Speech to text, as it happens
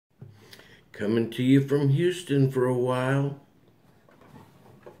Coming to you from Houston for a while.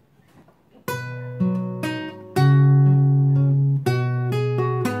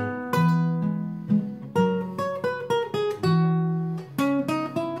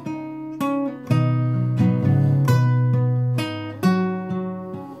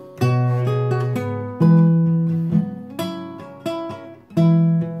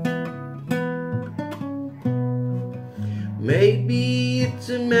 Maybe it's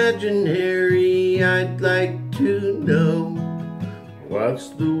imaginary, I'd like to know. What's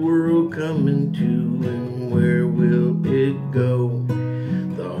the world coming to and where will it go?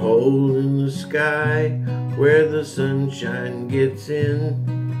 The hole in the sky where the sunshine gets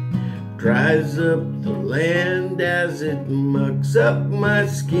in dries up the land as it mucks up my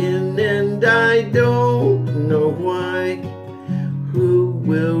skin, and I don't know why. Who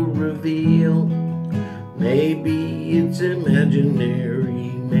will reveal? Maybe it's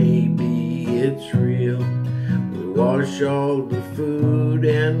imaginary, maybe it's real. We wash all the food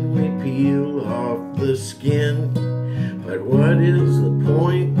and we peel off the skin. But what is the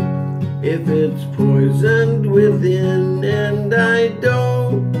point if it's poisoned within? And I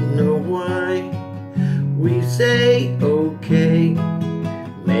don't know why we say okay.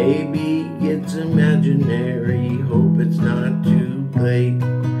 Maybe it's imaginary, hope it's not too late.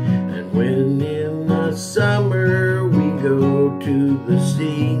 And when in the summer we go to the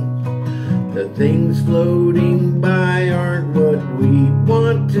sea, the things floating by aren't what we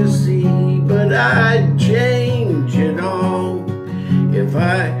want to see. But I'd change it all if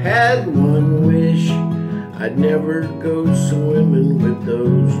I had one wish. I'd never go swimming with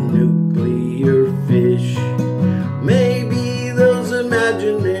those nuclear fish. Maybe those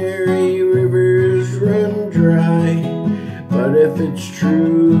imaginary rivers run dry, but if it's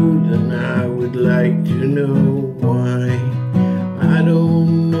true, then I would like to know why. I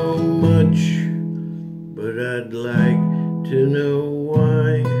don't know much, but I'd like to know